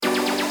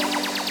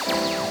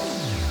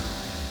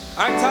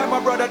Hang time, my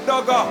brother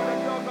Duggar.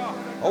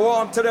 I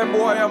want to them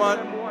boy, yeah,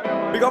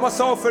 man. Big up my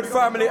Salford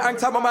family. Hang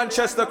time, my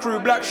Manchester crew.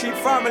 Black Sheep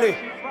family.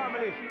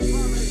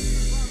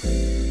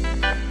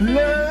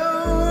 Love,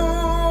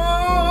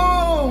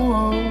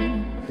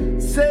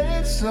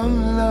 save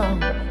some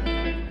love,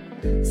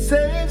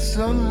 save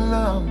some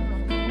love.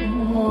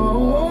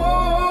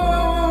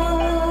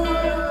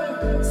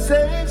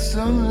 Save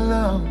some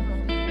love,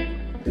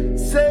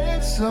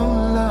 save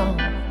some love.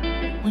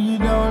 When you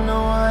don't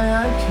know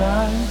why I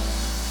try.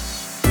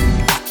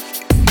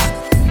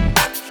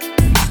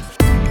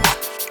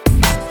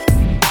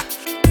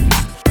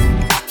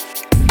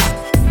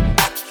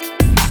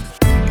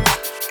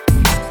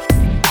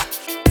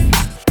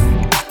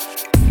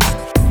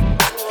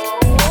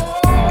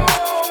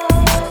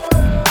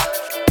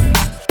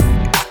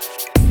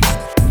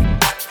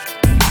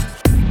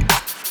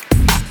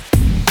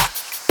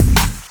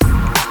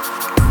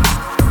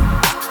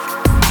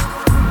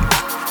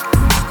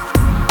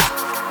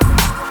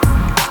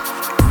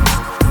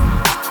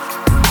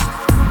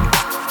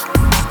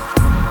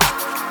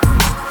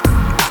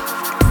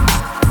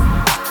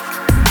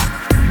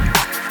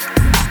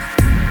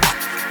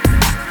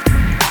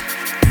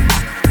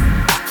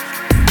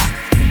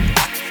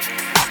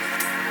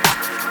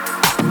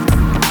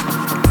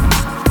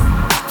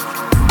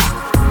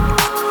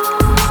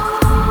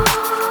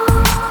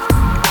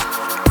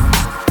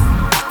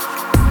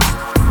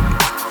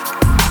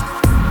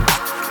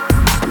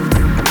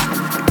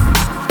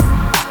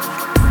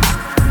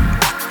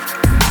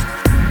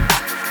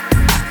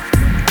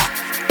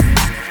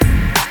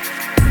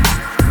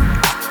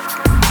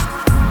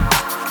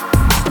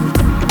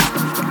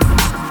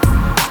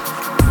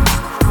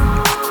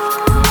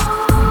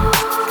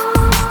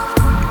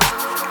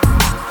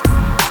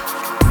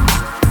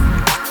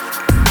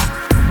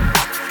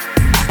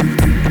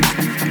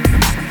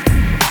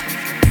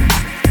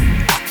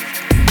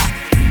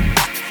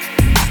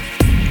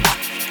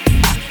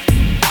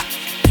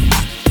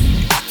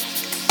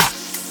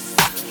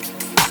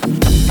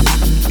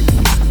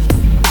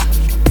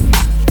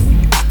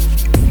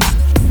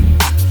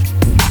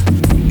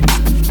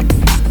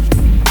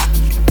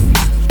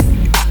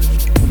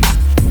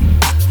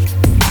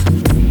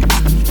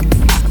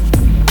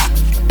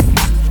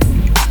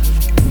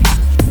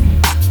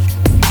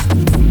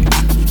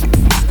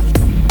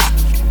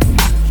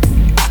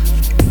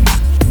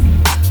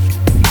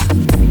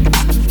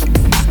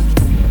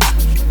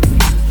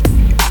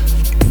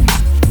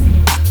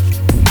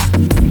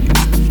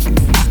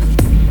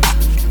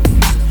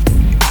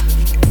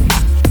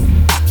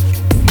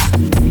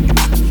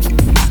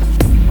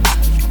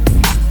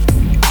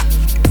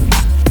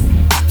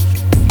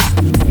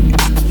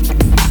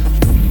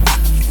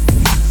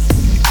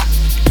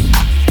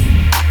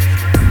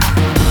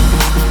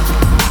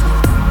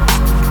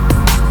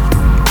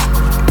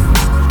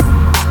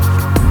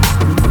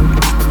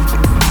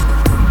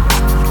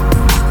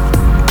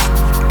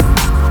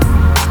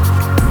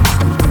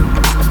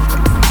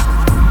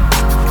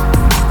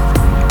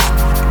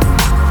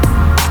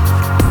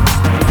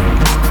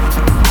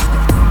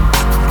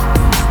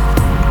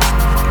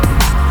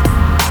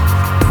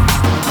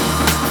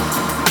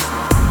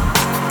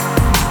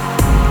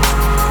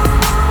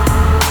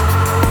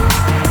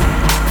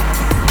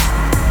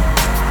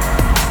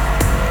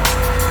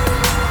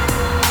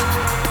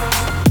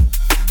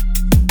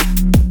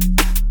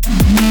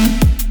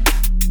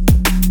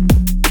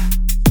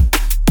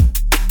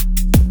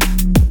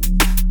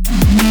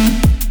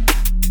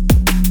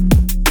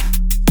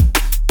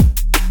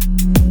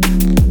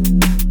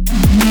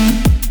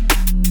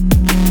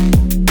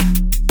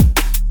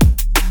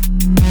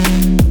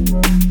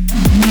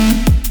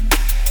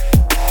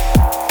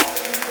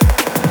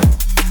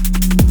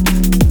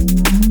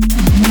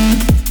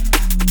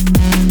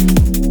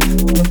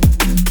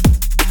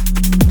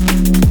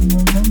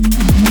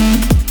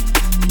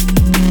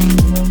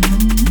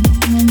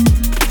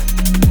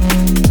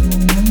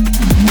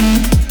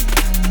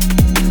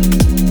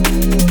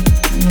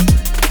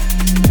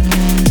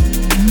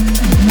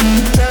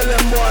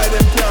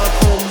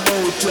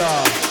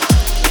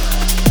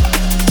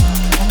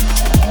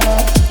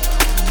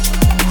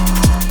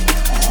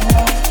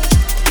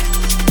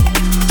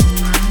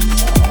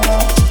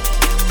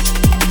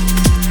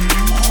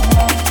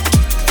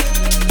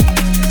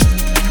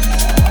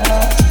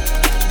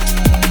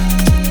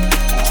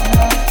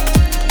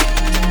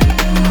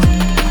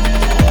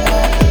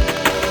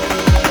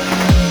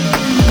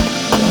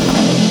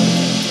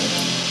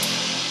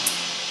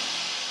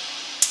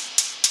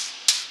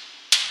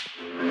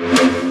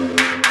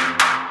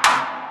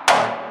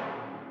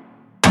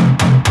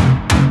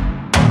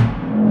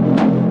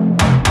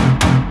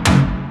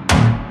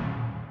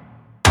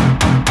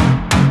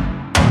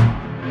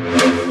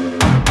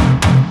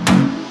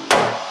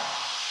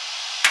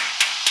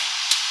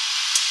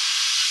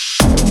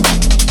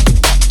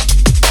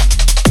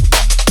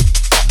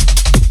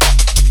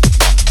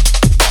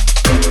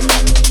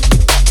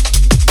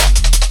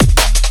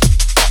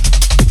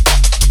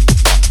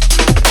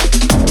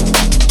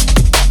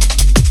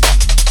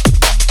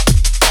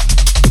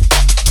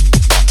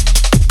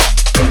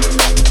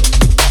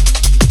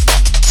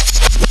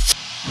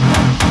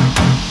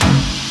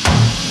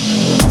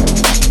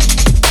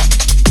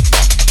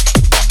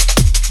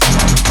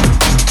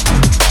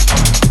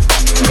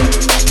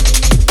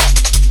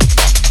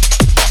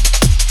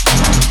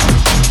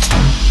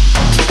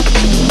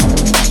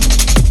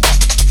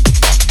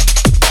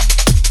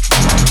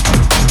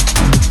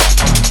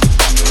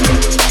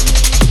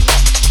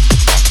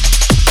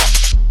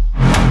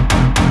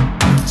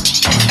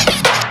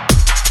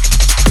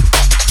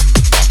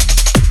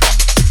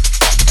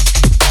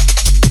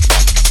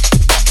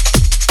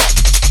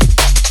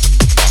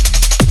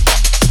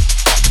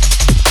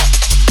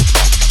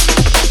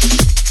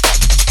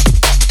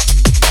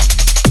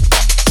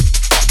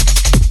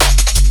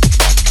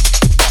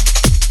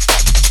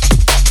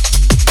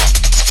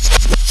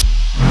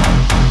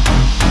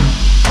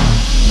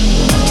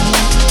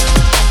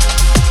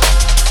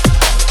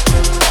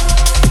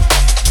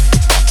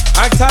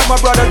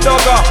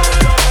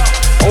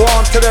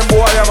 to them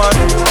boy, yeah, man.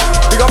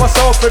 Big up my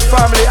Salford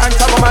family, and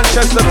to my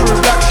Manchester crew,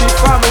 Black Sheep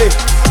family.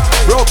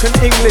 Broken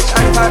English,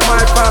 and type my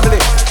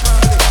family.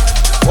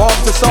 Warm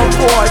to some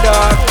boy,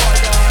 dog.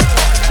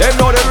 Them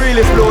know the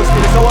realest blues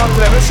skills, so warm to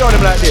them, let's show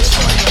them like this.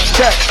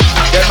 Check,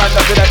 them man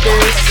does it like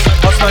this,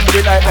 us man do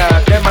it like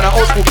that. Them man are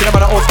old school, kill them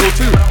man are old school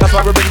too. That's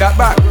why we bring that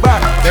back.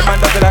 Them man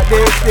does it like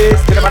this,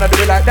 kill them man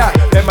do it like that.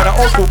 Them man are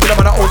old school, kill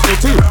them man are old school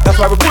too. That's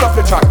why we pull up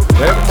the track.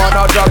 Them man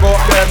are drag up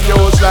them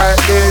use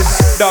like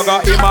this. Dogger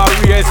him a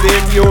raise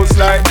him use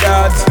like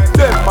that.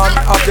 Them man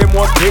have the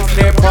most big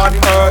name on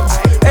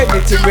earth.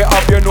 Anything we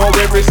have, you know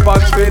we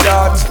respond for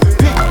that.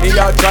 Pick me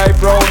a drive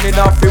round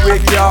enough, we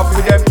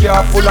careful, them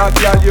careful and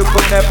girl, you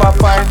could never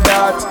find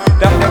that.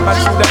 That them man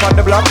shoot them on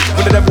the block.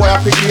 One of them boy a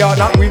pick me out,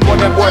 not win, one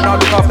of them boy not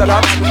look after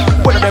that.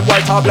 One of them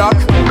white or black.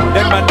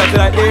 Them man does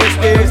it like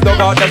this, dog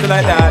out does it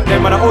like that.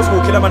 Them man are old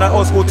school, kill them man are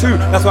old school too.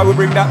 That's why we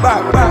bring that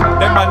back.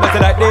 Them man does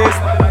it like this,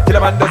 kill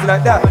them man does it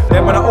like that.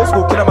 Them man are old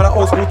school, kill them man are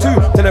old school too.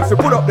 Tell them to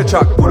put up the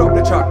track, put up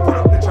the track, put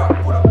up the track,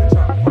 put up the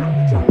track, put up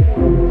the track.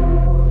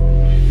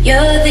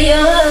 You're the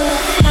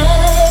only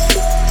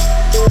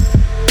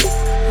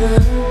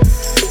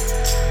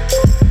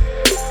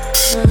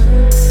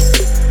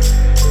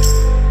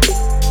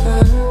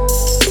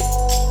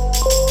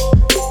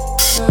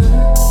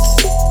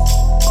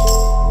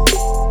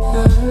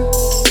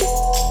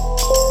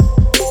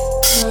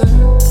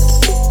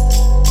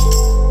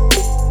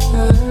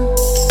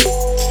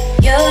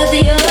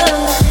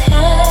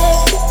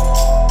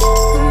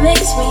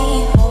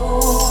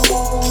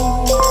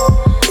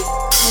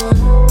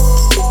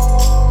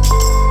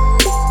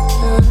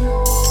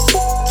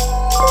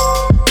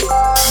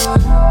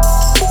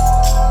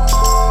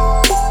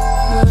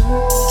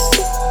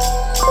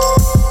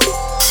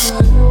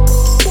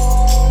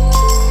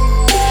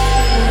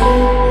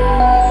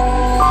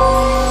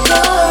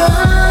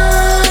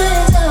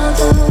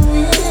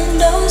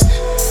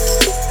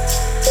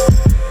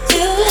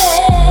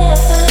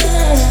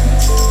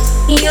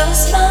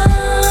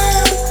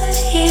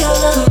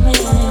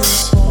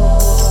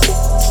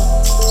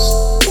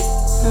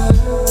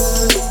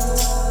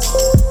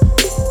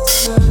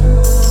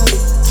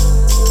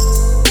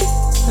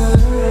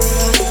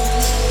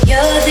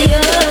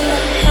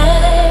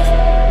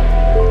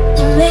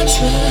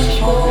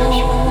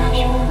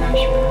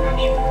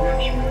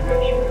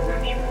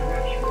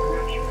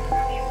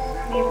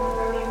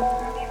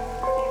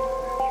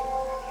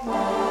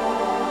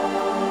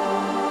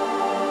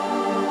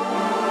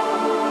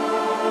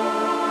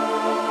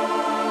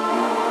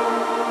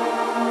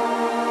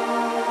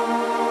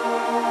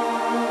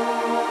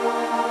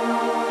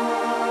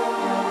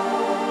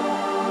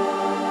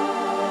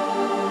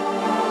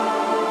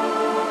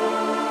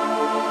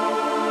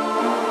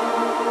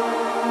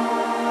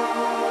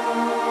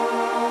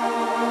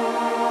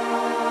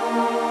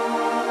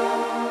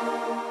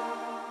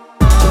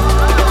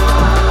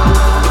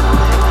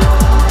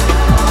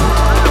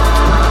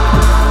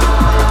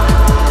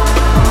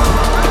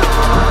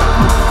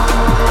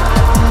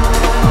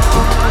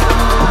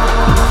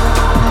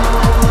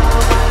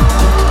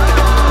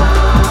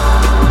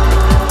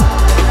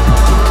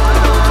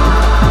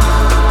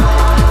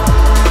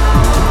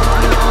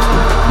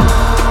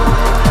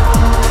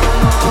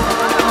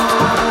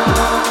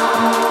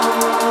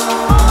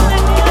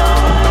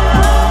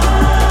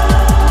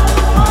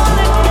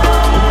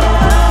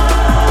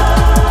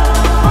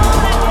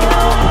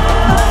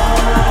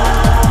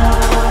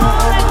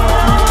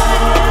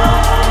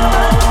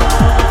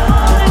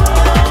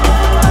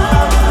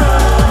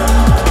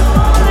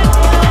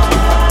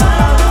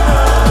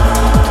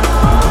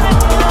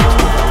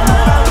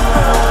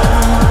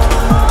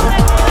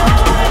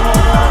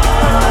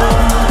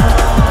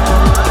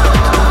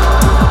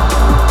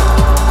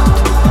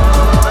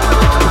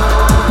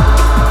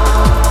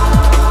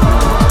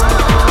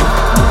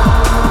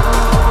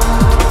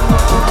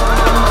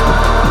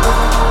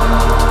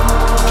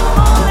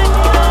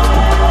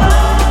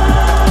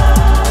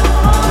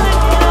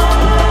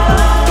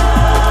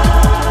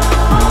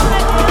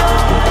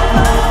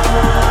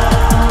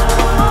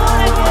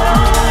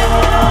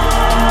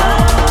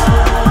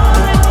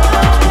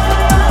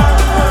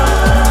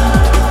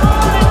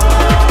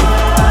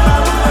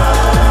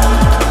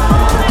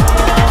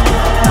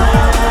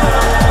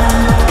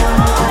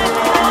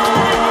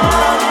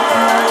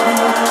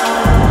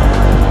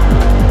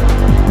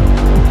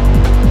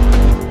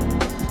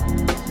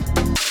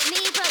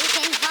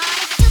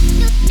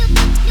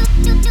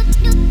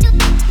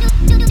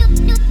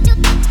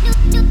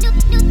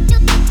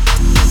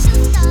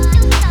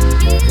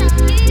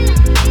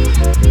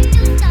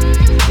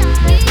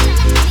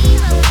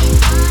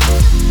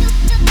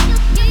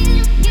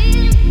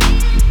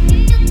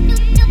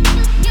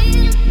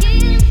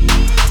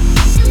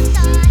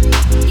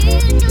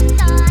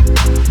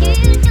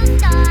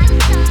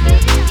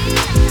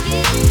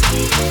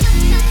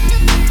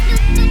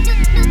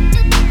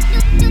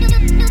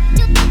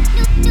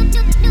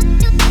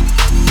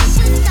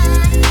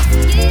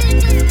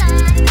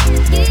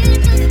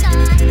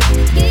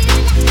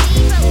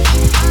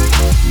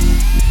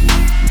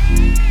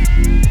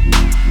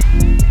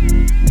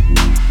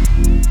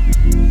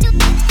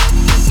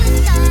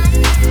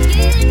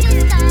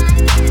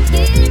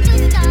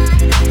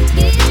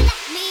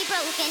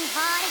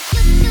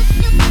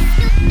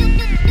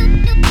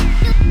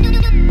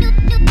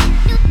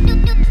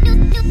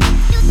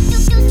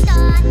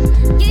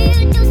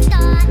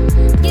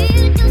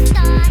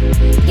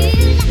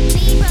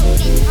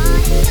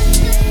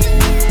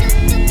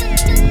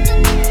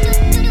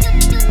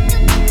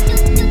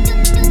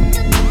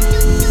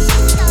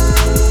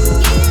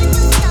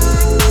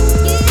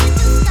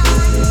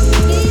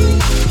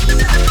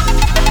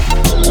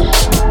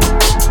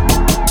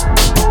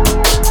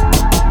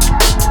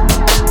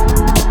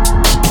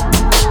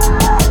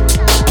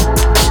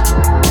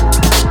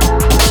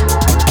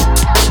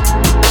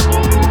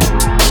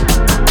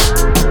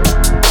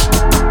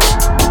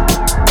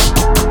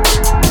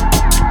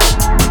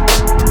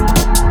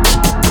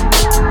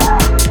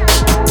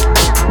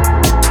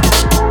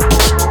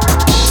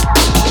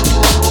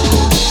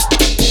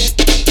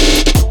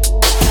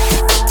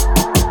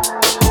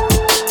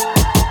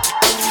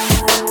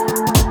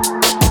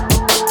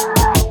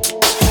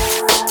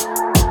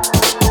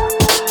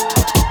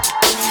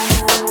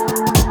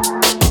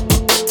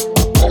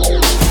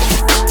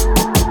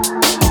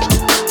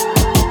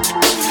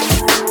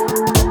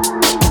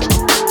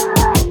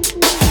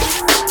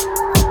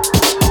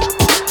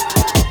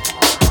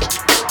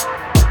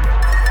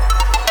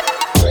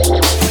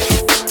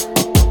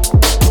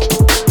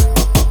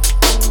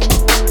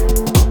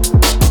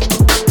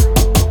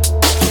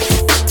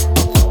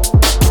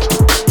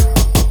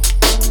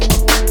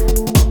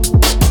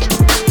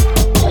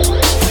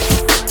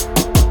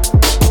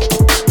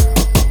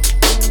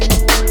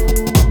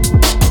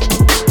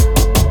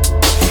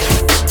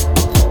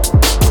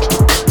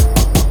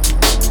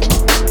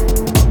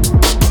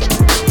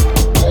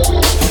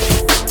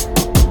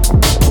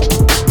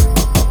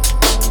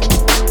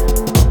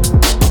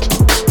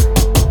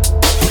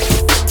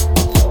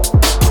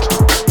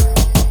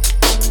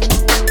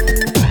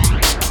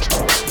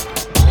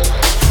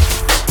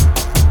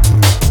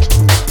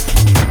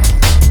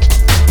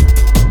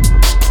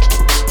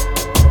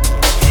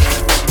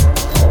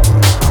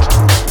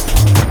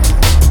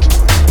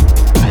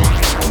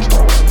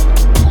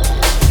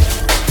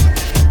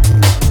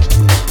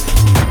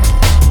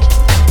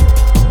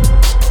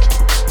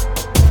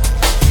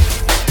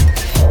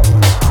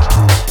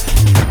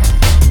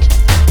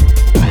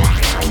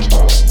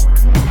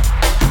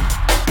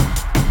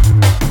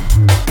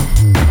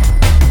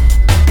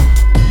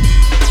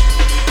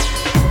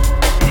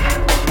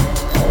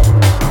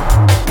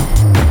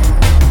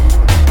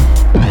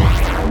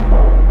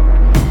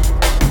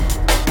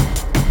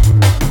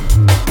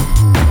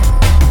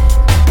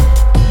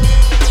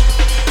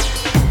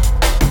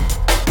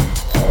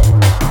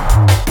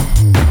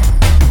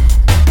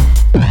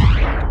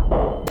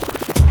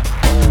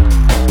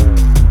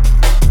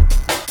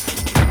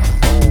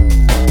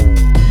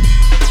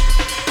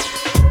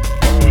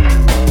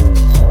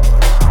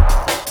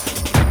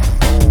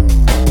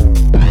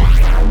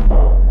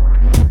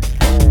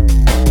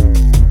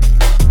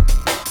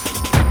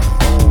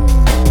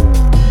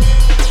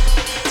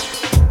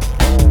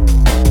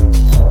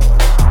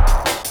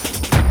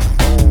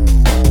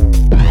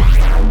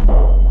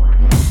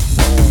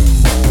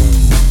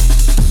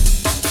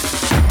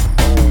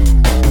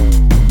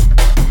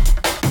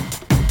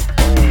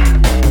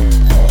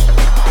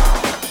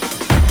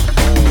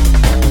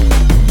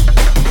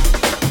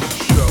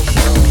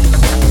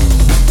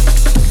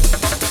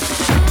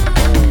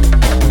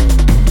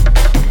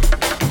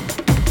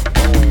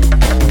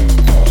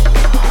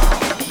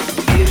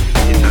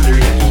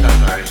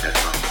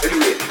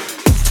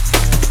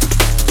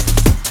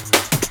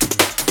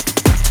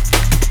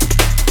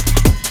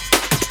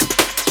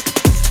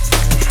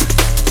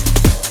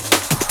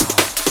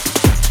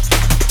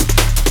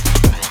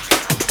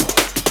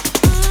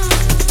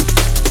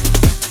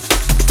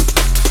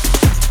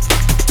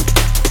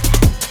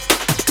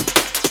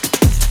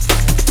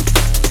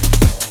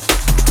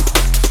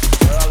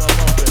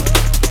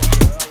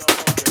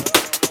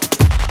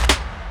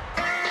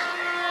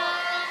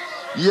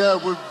Yeah,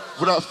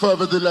 without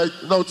further delay,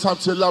 no time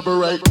to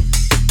elaborate.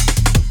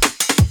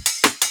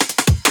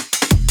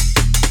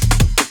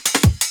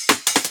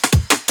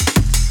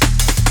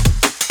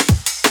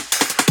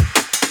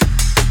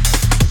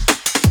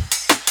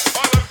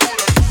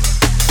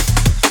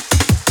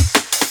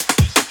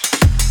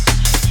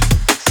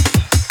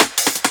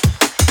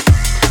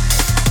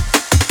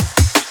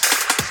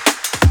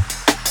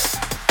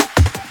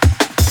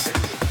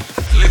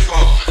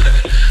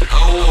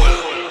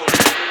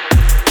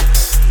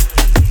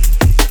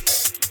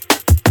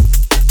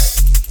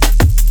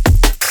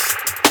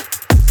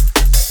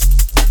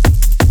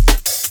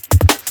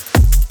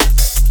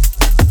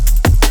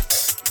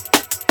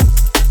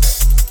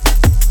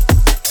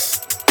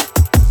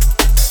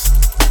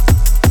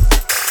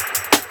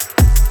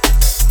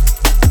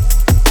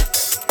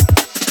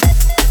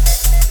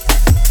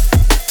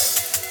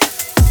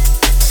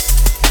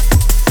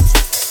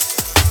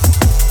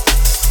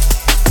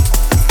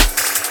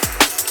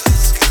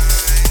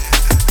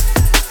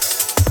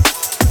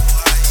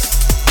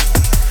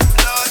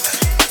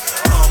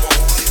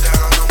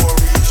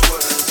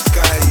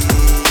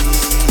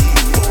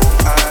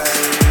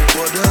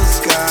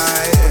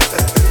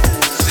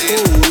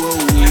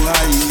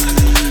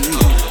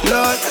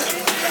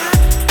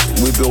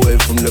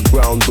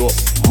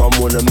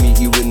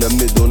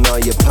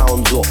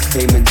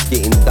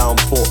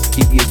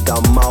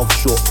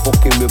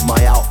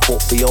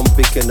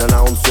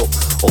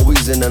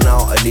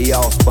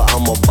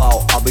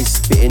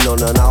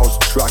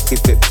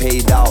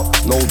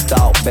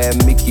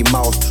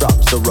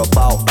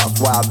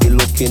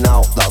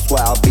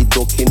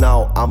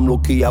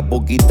 I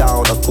boogie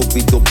down, I could be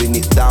dubbing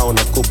it down,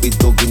 I could be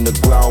dug in the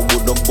ground,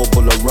 wouldn't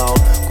bubble around,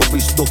 could be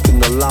stuck in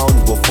the lounge,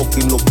 but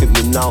fucking look at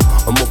me now,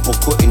 I'm up a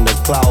cut in the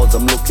clouds,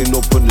 I'm looking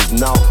up on this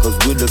now, cause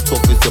we're the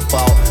toughest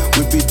about,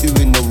 we be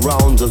doing the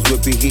rounds as we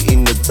be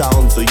hitting the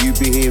town, so you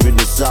be hearing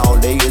the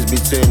sound, haters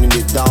be turning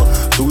it down,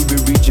 so we be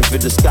reaching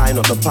for the sky,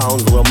 not the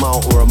pounds, or a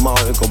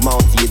mountain, come out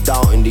to you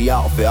down in the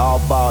outfit,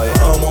 how about it?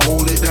 I'ma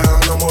hold it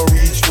down, I'ma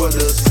reach for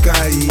the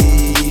sky,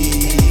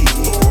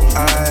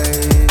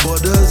 for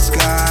the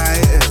sky.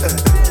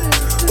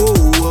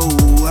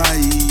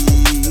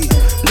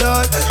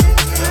 Lord,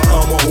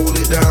 I'ma hold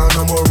it down,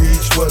 I'ma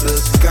reach for the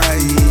sky.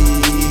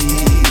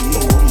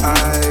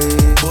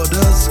 For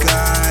the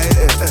sky.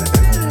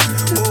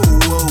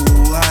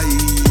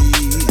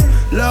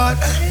 Lord.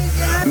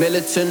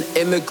 Militant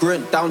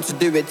immigrant, down to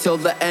do it till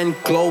the end.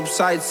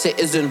 Globe-side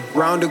citizen,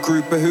 round a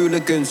group of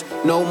hooligans.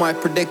 Know my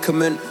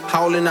predicament,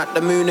 howling at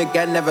the moon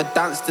again. Never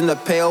danced in the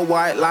pale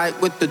white light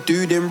with the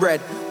dude in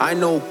red. I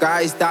know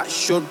guys that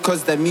should,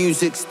 cause their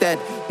music's dead.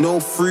 No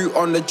fruit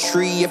on the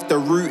tree if the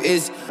root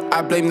is.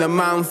 I blame the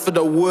man for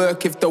the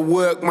work if the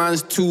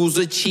workman's tools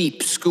are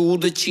cheap. School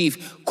the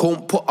chief,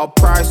 can't put a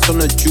price on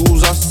the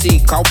jewels I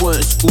seek. I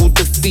weren't schooled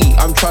defeat,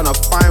 I'm trying to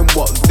find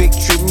what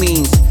victory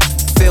means.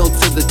 Filled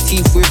to the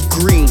teeth with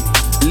green,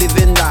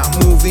 living that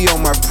movie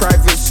on my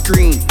private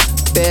screen.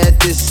 Bare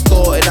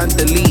distorted and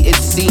deleted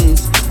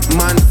scenes.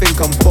 Man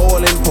think I'm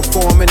ballin',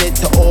 performing it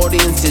to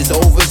audiences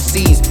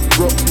overseas.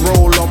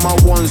 Roll on my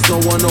ones, no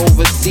one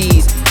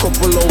overseas.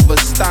 Couple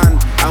overstand,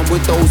 and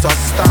with those I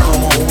stand.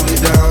 I'ma hold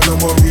it down,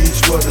 I'ma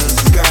reach for the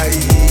sky.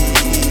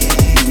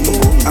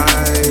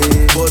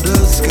 For the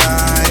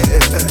sky.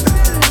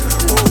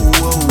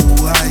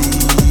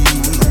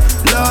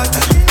 Lord,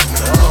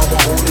 I'ma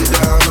hold it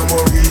down, I'ma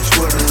reach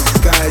for the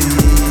sky.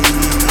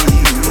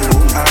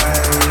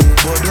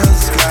 For the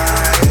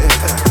sky.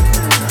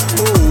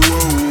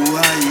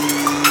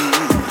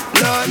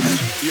 Lord.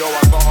 Yo, I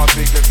got a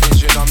bigger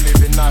vision, I'm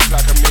living life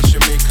like a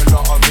mission. Make a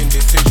lot of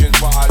indecisions,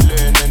 but I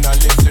learn and I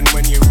listen.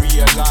 When you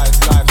realize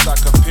life's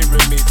like a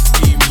pyramid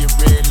scheme, you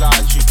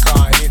realize you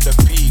can't hit the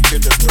peak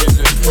of the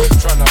prison.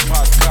 Tryna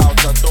pass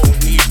clouds, I don't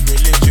need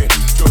religion.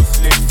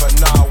 Just live for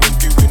now and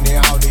doing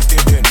it how they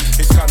didn't.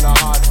 It's kinda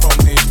hard from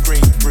this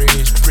great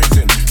British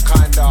prison.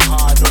 Kinda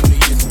hard on the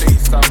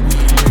estates that we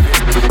live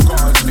in.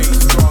 Gotta stay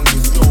strong,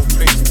 there's no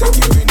place to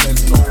give in.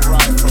 There's no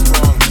right from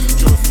wrong,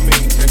 just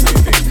make a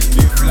living.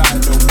 Live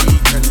like the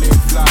weak and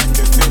live like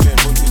the villain.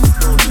 But you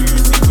still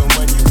lose even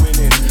when you're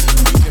winning.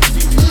 We can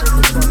see the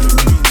sugar from the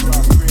green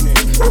grass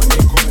grinning. But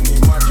they couldn't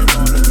imagine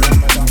all the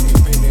drama that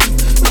we've been in.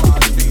 But I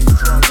stay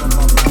strong on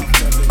my path,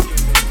 never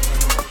giving.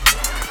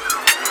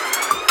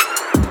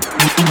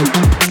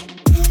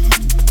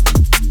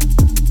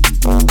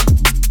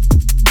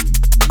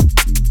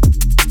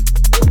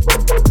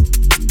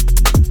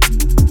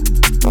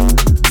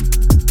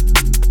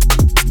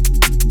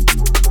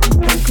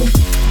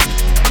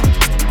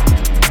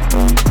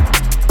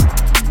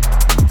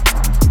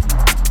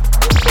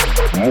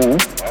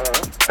 Move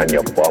and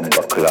your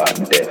bomber clock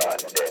dead.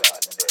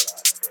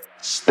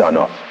 Stand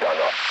up.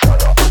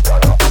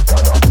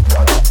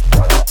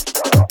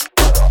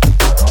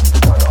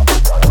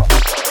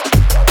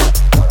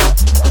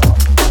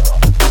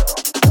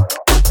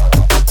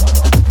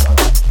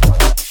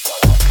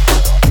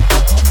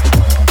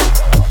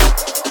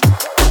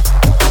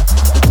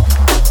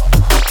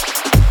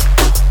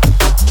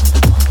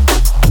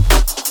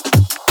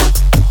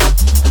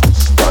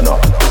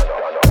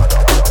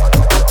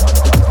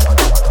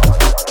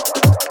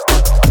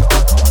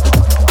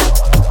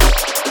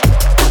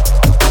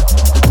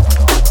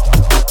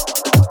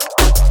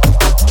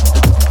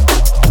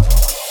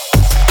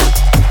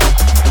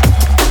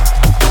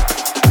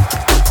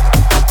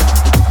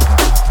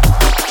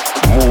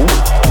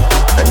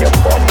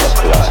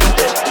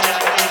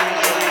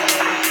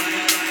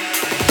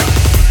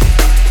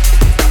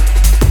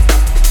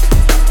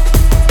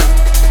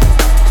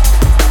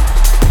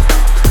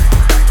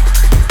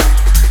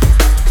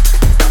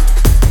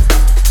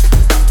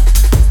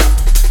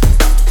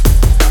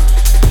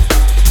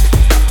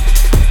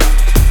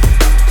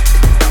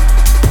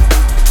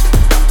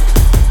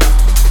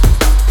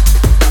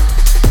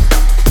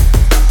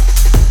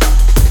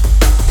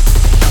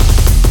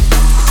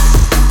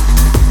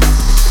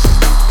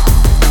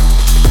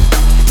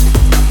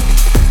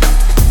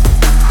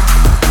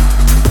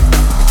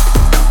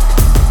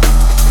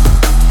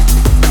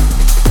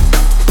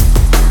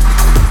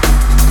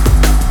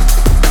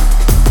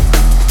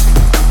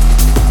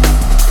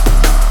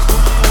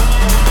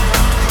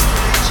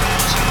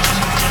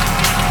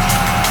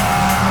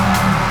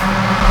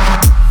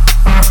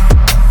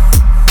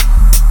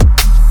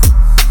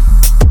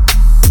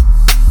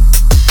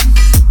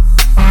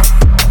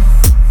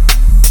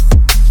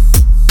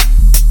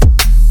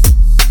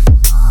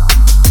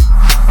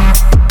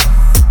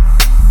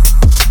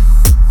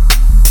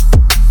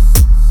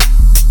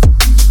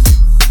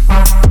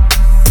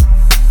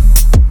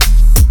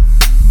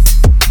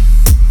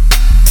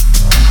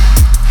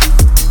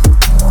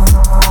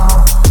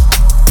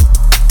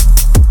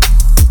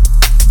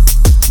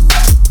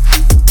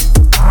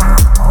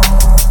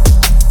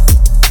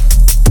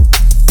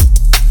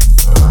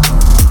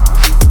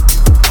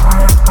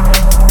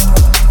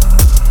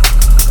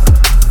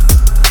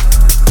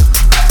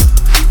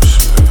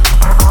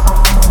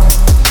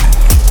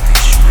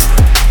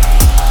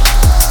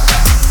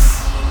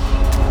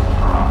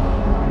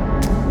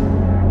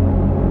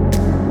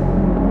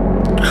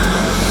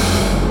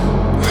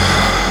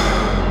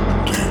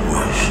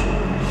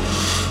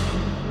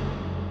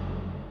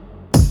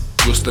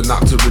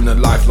 a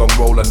lifelong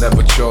role I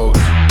never chose.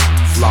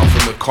 Flout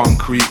from the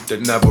concrete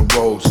that never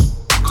rose.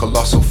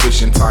 Colossal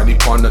fish in tiny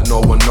pond that no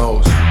one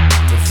knows.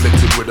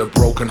 Inflicted with a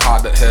broken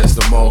heart that hurts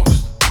the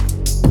most.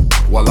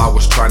 While I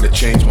was trying to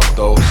change my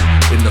dose,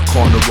 in the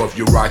corner of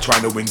your eye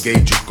trying to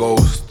engage a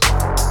ghost.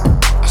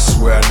 I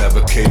swear I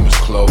never came as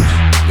close.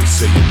 They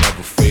say you're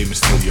never famous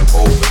till you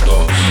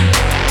overdose.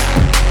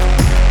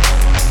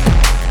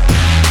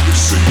 They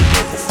say you're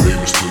never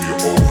famous till you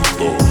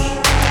overdose.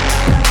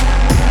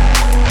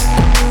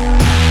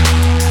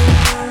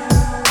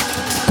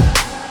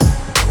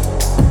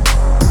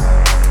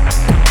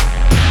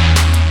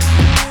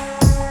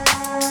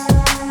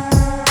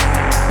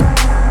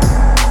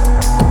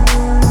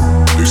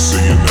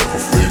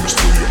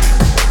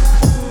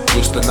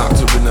 Just an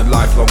actor in a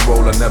lifelong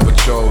role I never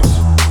chose.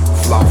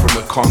 Flout from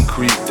the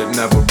concrete that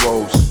never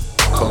rose.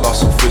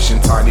 Colossal fish in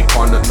tiny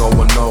pond that no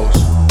one knows.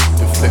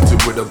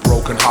 Inflicted with a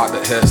broken heart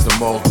that hurts the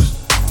most.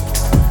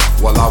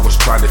 While I was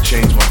trying to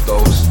change my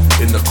dose,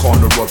 in the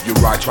corner of your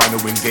eye trying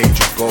to engage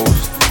a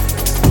ghost.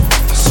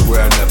 I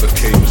swear I never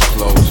came as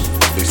close.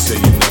 They say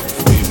you're never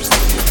famous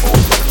till you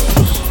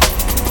overdose.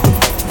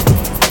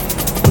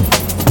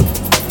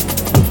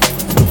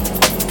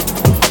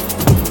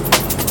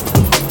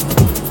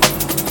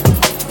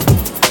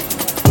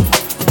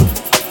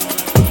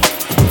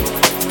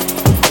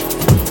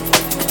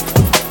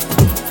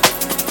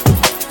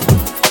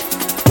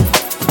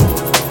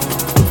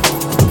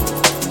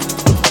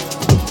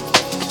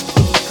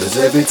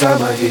 Every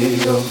time I hear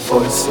your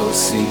voice or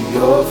see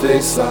your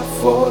face, I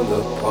fall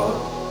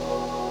apart.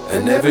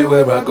 And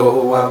everywhere I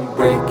go, I'm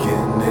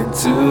breaking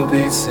into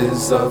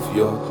pieces of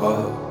your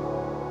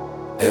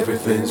heart.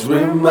 Everything's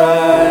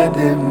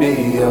reminding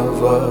me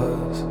of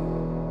us.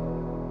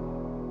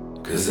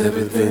 'Cause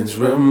everything's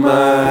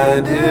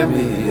reminding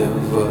me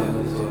of us.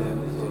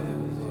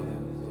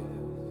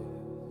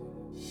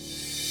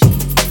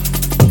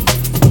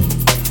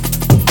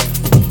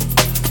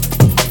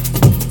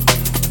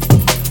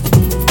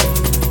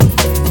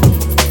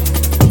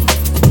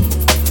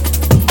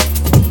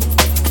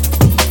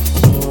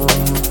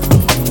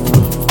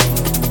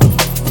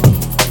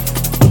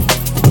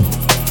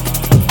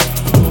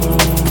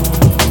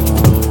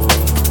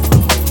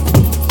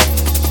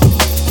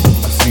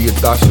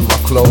 Dashing my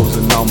clothes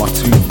and now my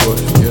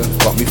toothbrush, yeah.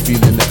 Got me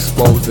feeling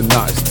exposed and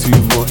that is too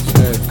much,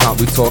 yeah. Can't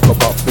we talk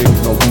about things,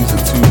 no reason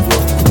to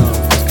rush, no.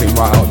 This came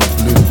right out of the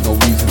blue, no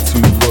reason to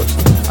rush.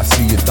 I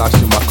see you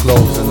dashing my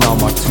clothes and now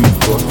my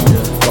toothbrush,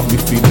 yeah. Got me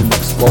feeling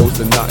exposed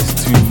and that is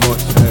too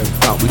much, yeah.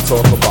 Can't we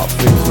talk about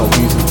things, no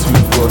reason to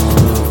rush,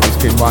 no. This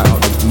came right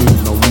out of the blue,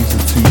 no reason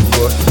to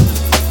rush.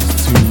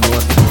 It's too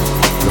much.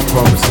 The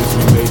promises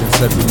we made and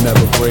said we'd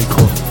never break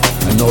up.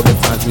 And all the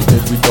times we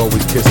did, we'd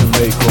always kiss and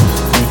make up.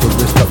 Knew the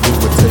risk that we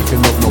were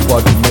taking up,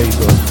 nobody made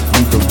us.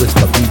 Knew the risk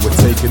that we were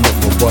taking up,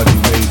 nobody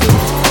made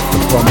us. The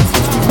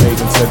promises we made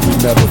and said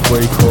we'd never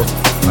break up.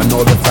 And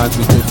all the times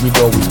we did, we'd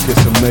always kiss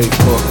and make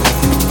up.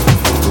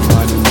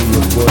 Reminding me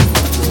of what.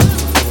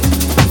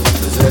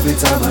 'Cause every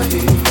time I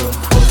hear your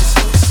voice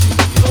or see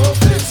your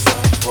face, I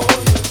fall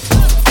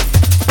apart.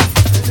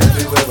 And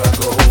everywhere I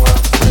go, I'm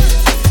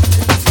breaking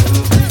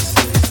into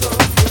pieces of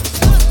your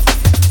heart.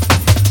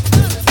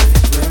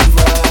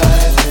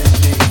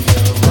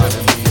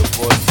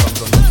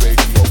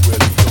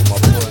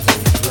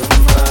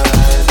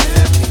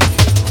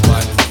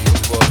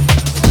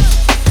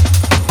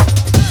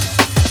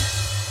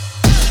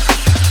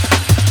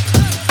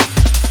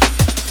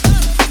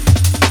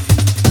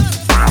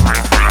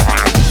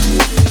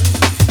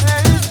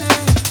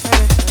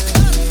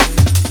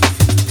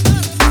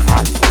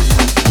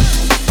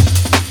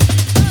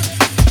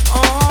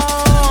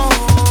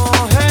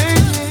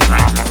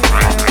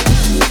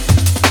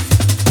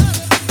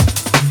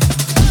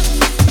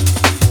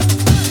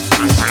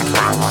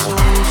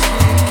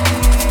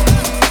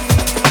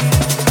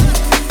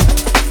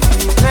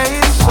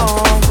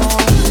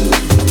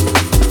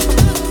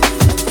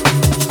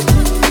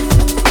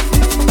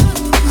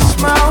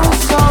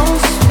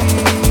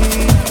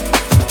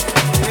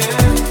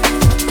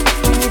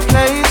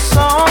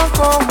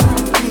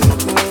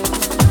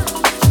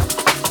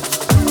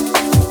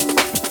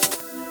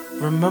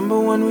 Remember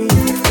when we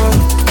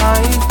first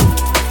night,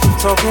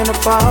 talking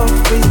about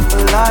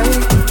people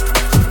like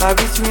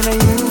between the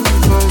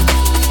universe.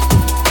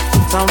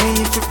 Tell me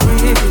if you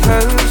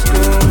rehearse,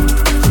 girl.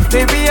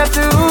 Baby, I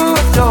do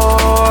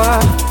adore.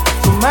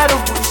 No matter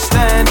what you're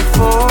standing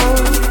for,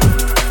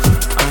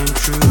 I'm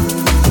true.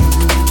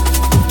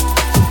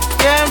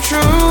 Yeah, I'm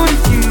true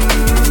to you.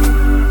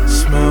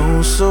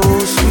 Smells so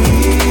sweet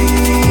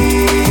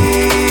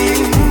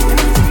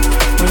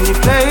when you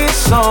play a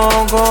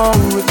song on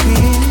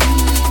repeat.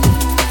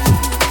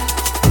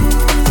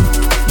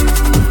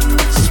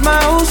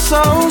 Smells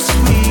so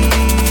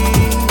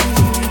sweet,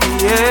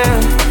 yeah.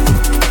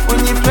 When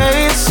you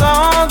play a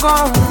song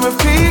on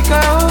repeat,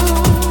 girl.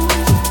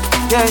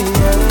 Yeah,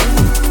 yeah.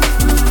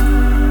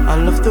 I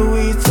love the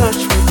way you touch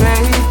me,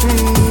 baby.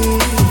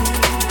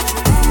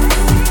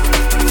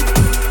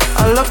 I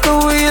love the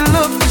way you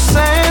look, you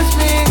sends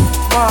me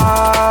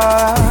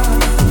wild.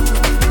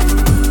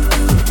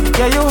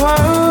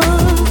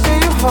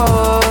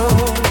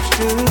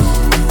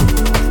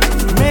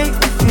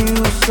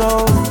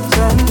 so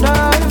tender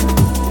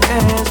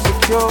and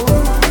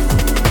insecure.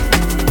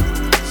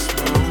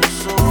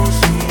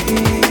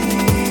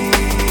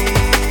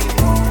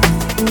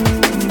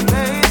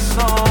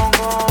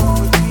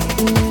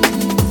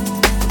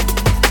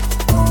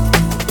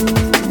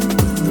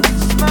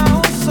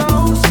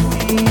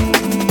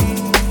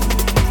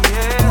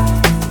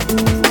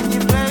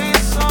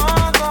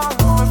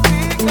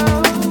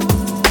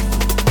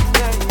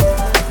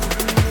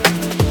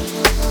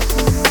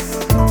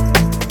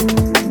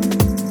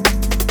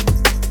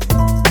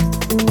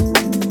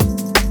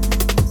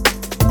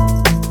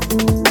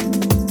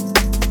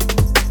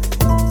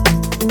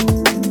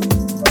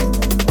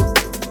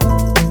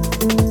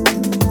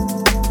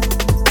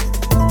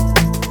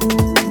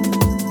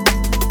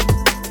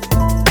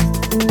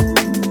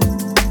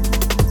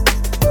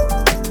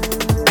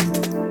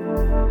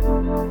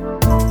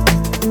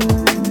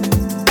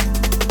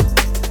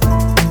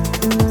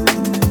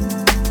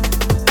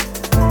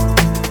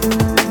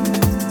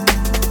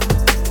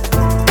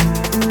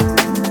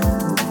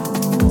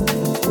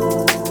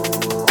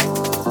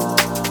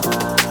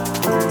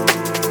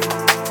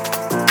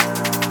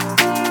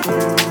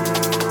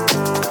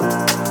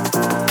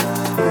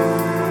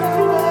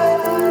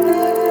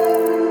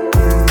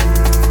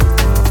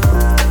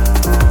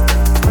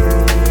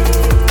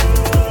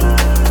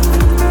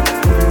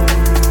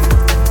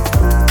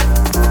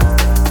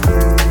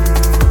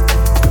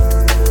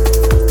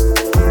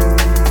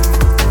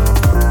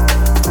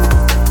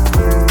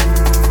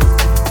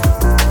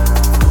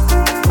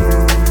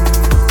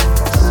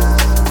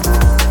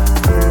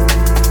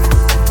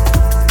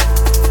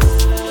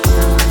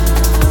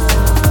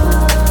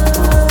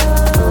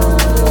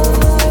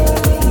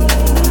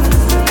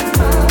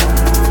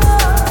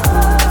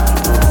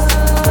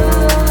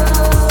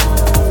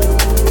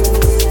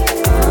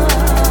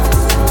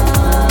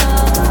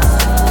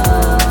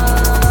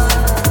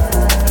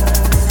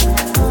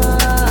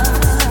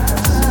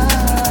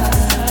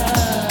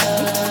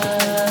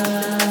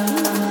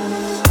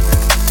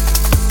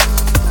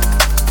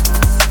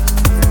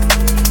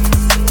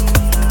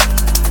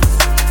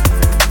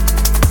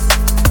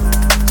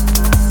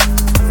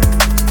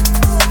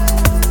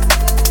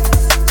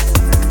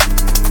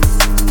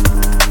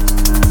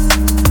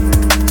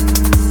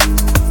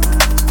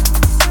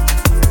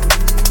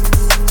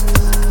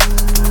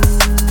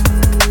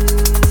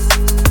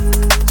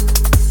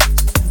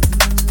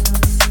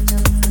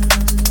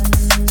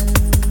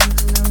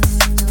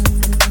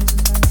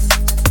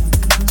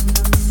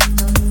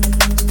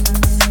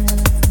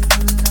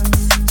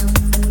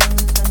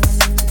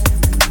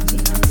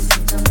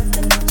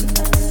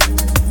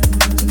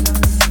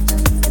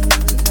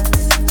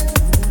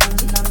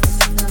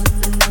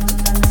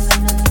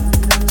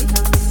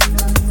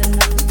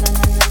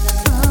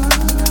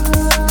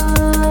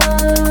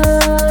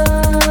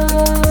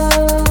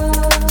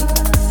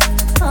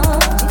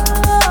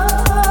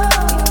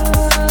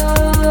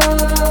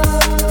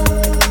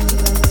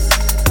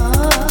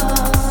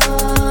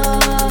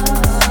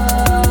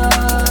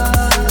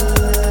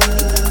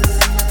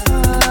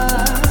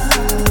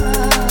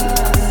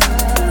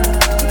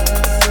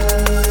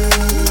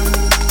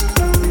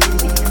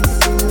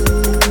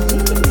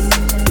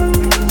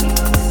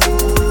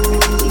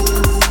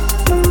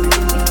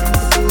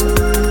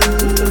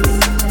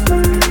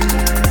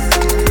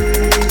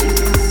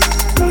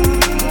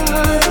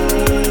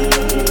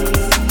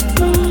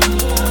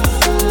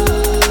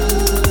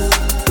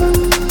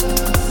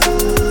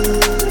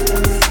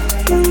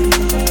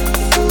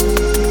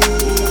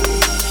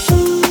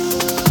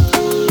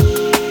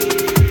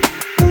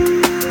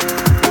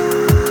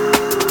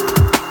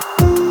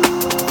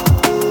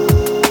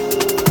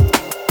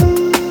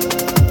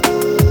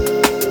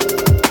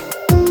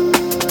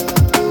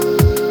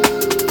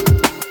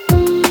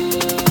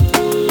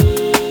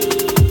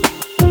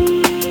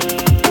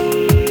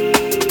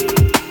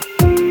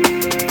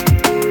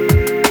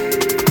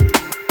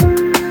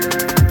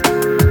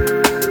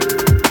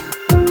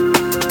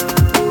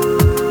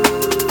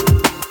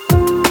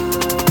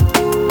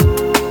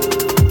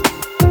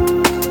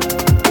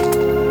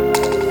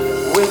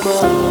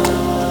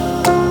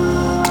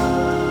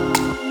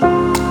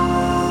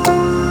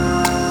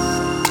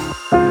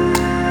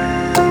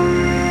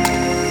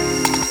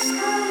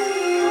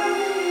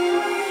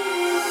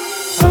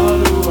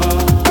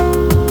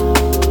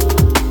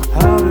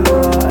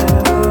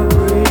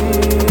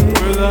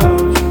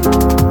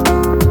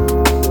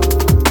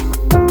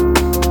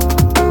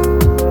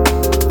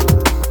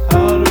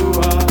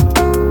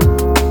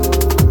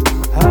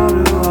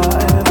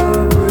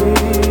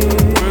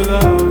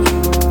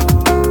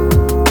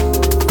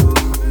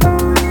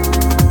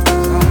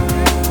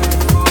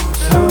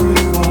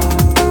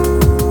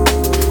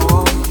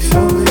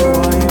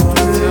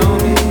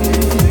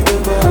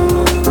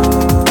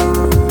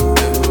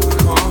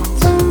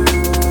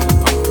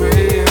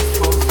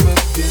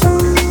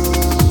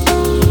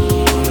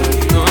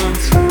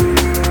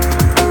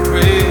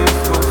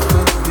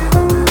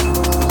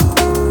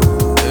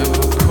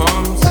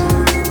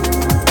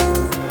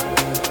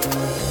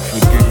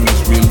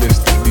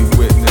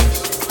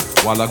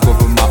 while I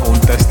govern my own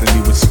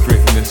destiny with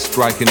strictness,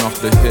 striking off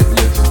the hit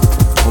list.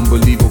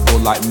 Unbelievable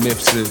like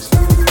myths is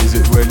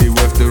it really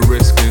worth the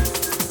risking?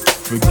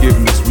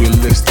 Forgiveness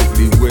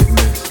realistically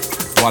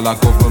witnessed, while I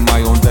govern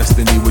my own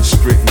destiny with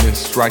strictness,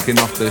 striking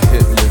off the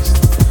hit list.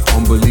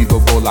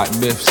 Unbelievable like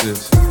myths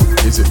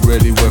is it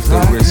really worth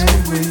the risk? I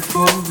can't wait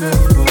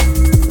forever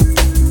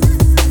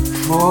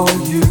for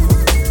you.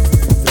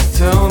 Just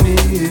tell me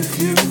if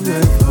you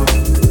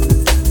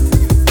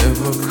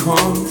ever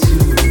come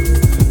to.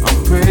 I'm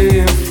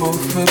praying for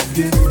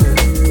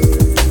forgiveness,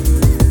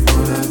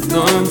 what I've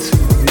done to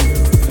you.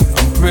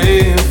 I'm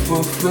praying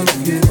for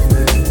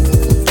forgiveness,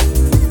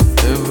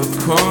 ever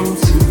come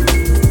to.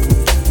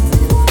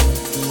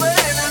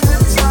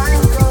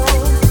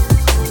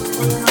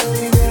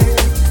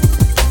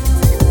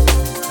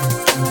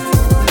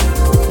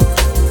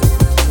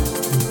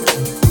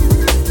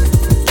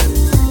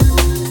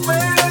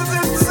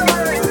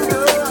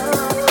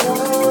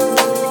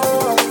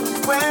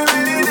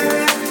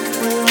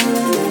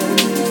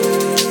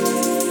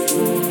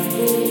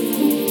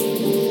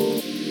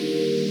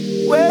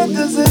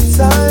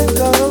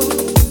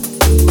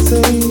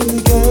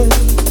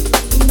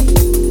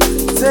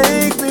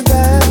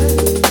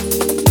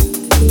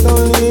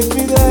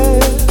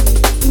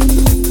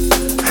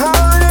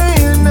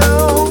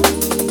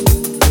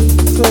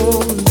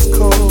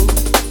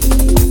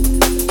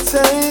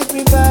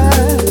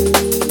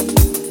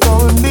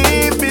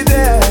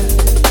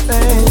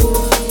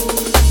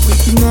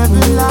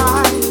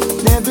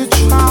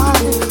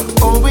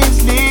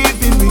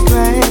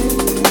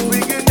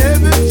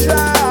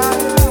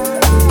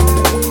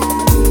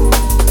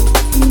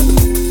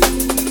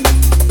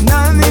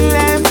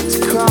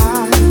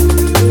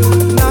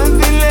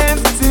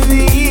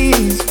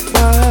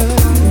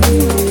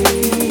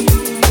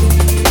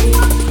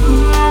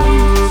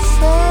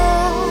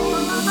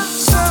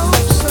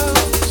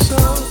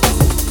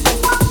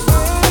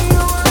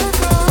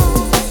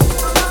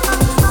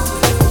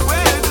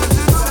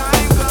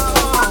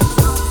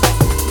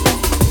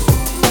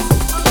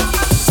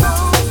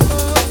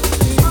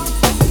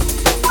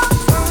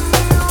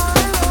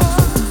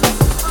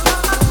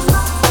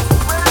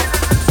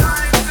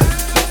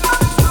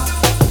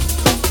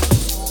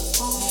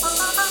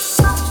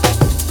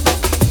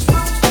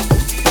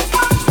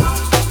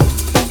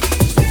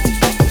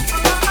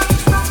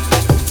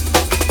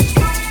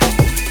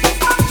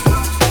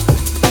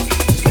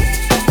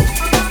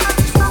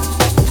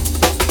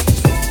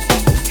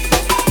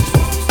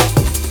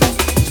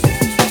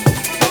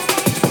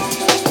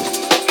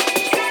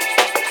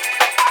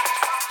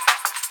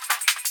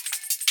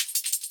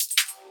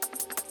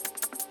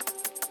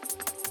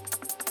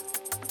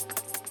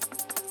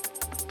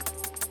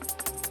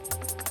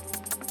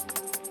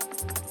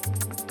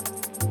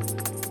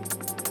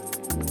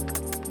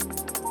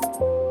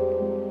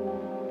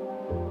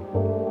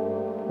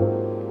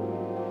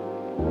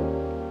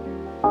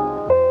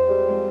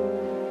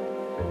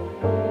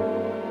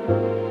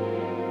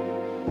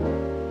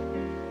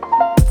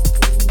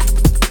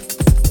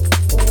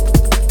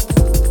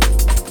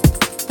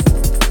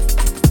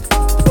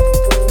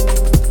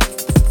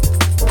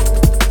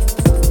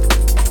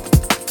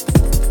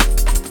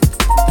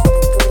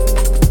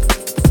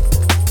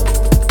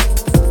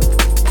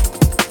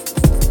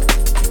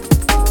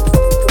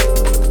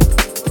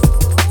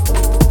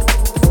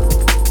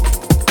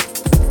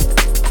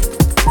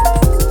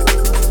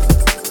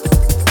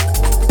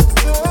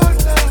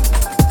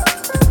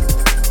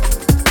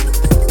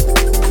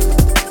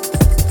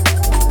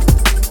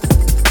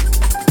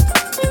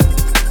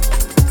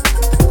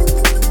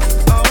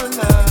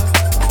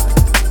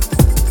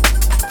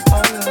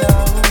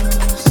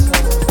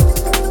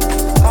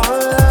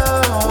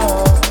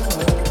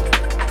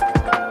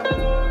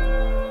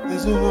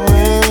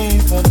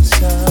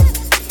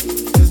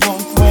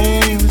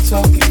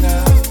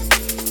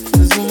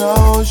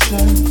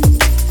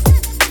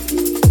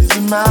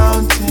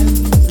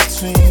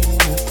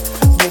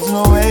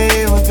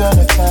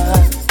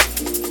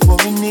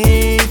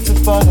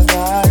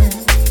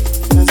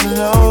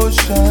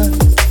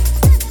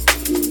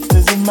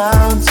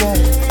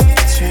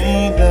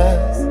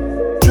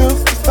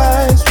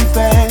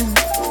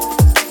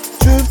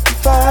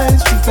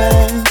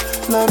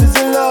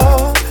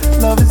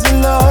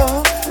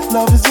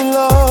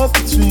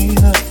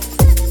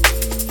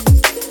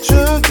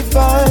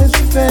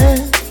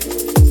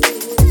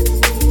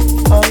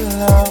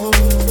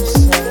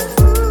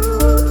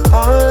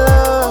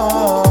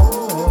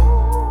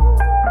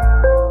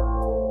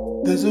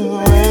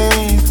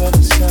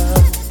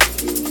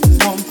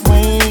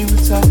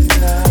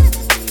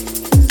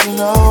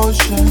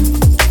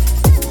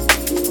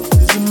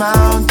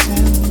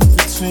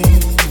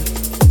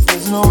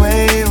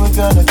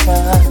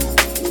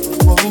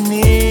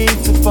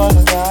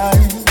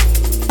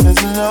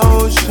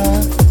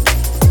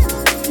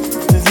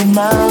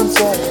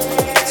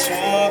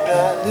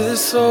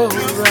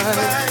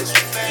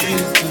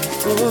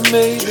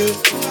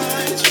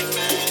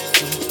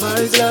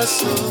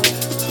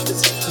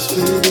 Just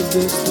feeling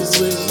this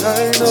way, I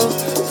know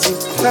to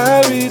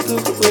carry the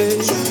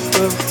weight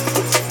of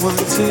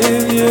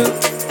you,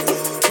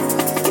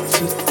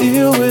 to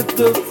deal with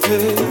the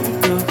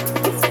pain of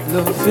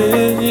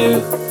loving you.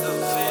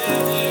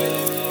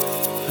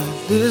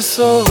 And it's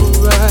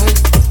alright,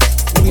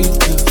 we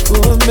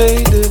never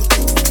made it.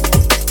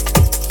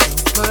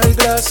 Fill my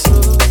glass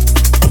up,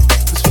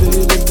 'cause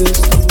feeling this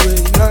the way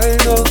I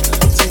know,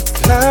 to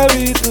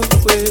carry the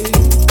weight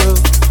of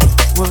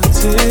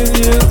wanting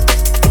you,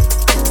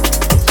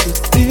 to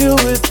deal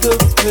with the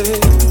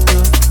pain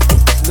of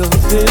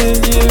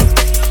loving you.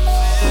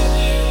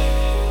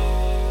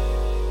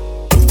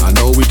 I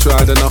know we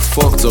tried and I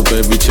fucked up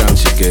every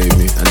chance you gave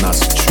me, and that's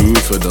the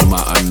truth of the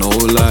matter, no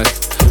lie.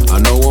 I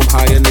know I'm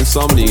high and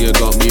insomnia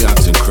got me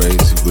acting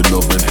crazy. With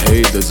love and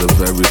hate there's a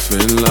very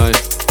thin line.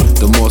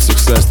 The more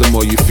success, the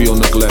more you feel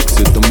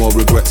neglected. The more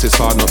regrets, it's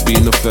hard not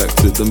being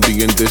affected than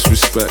being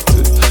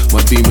disrespected.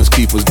 My demons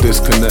keep us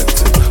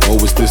disconnected,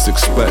 always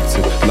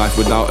disexpected. Life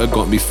without it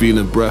got me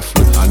feeling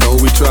breathless. I know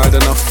we tried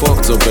and I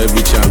fucked up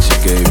every chance you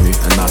gave me,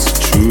 and that's the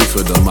truth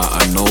of the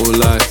matter, no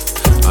lie.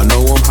 I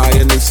know I'm high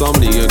and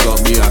insomnia got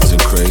me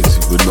acting crazy.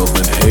 With love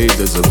and hate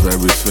there's a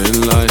very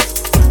thin line.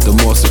 The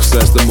more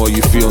success, the more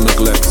you feel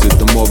neglected.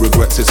 The more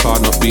regrets, it's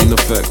hard not being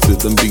affected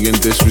than being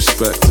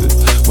disrespected.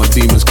 My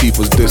demons keep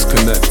us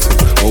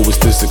disconnected, always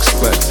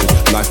disexpected.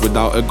 Life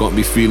without it got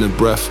me feeling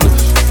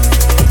breathless.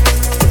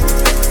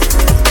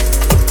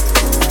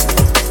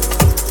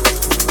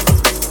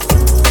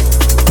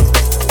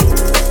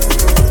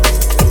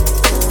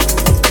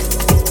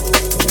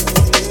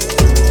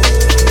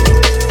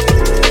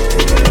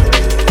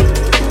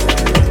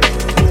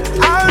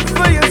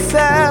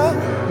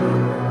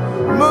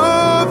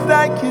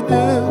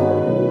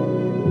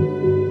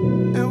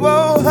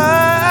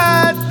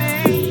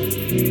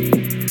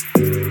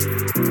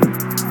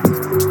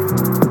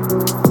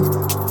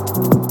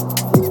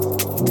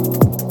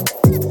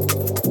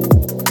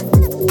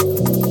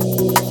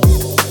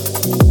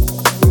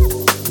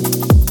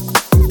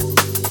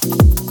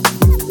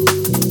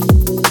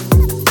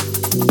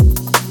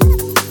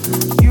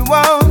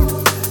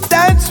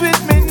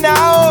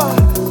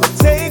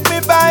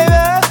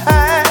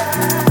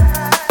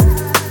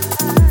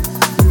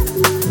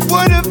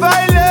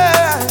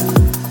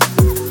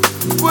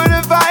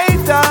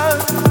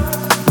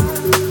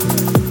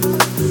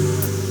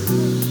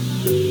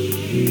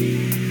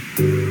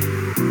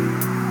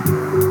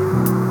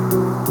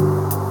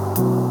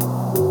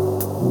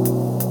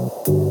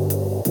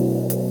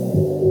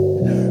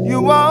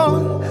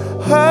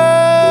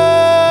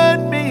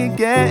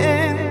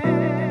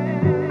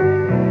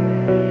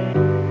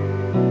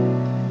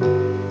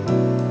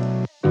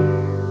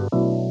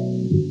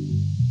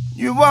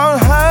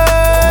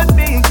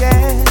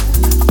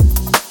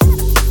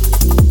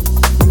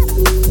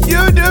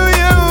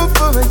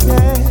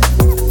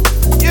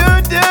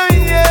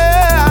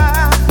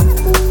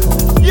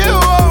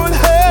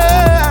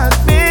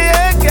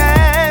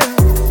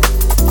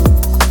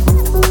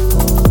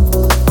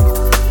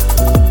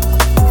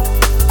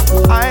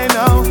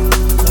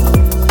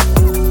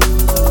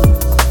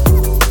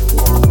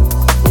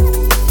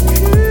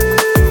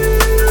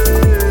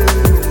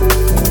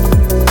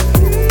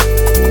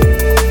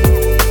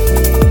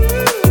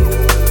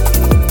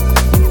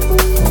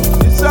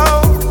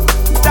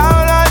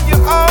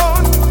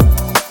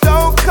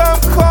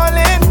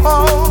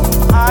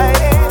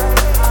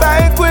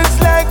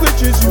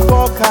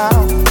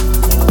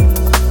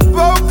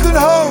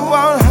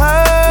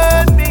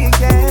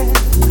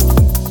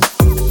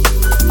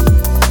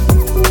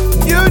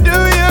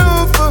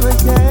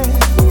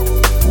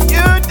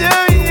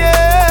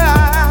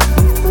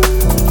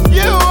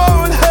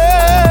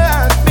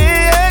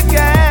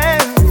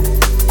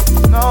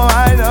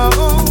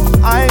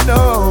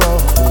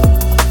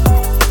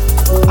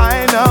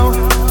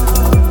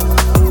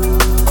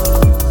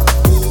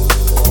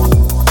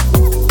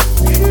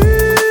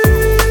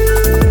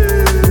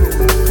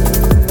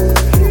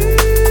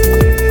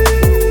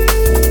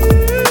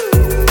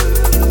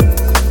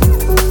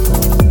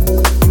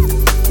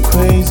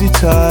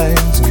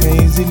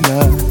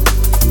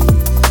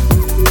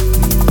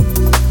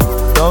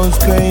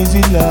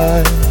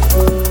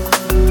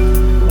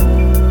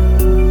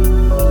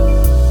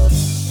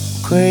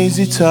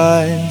 Crazy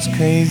times,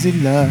 crazy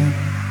life.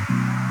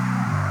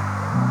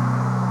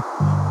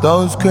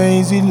 Those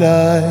crazy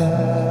lives.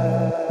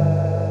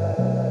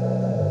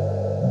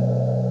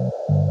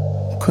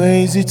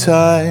 Crazy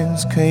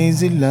times,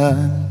 crazy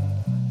life.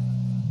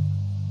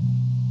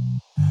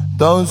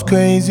 Those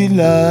crazy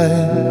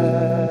lives.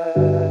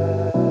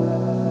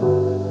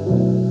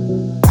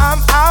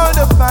 I'm out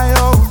of my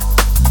own.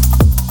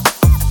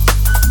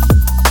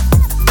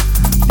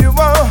 You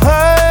won't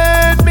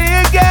hurt me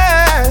again.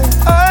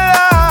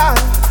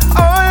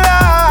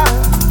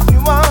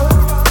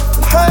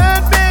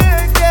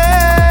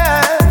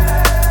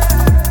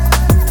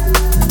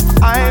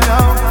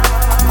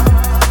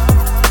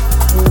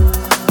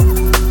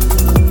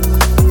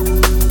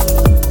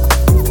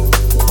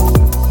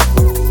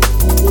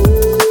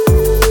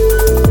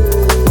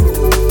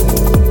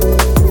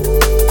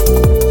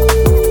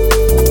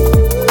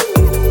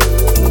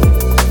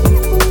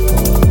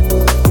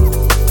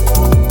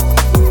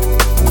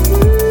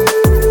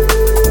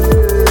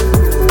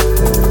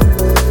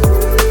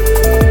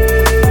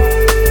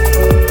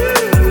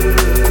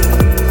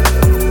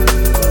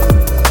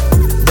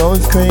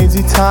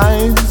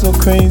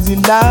 crazy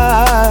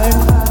lives,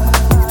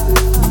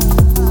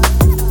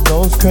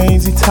 those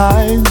crazy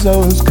times,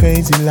 those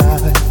crazy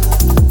lives,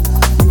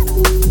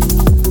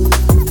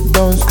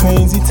 those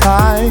crazy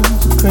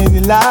times,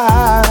 crazy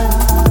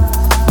lives.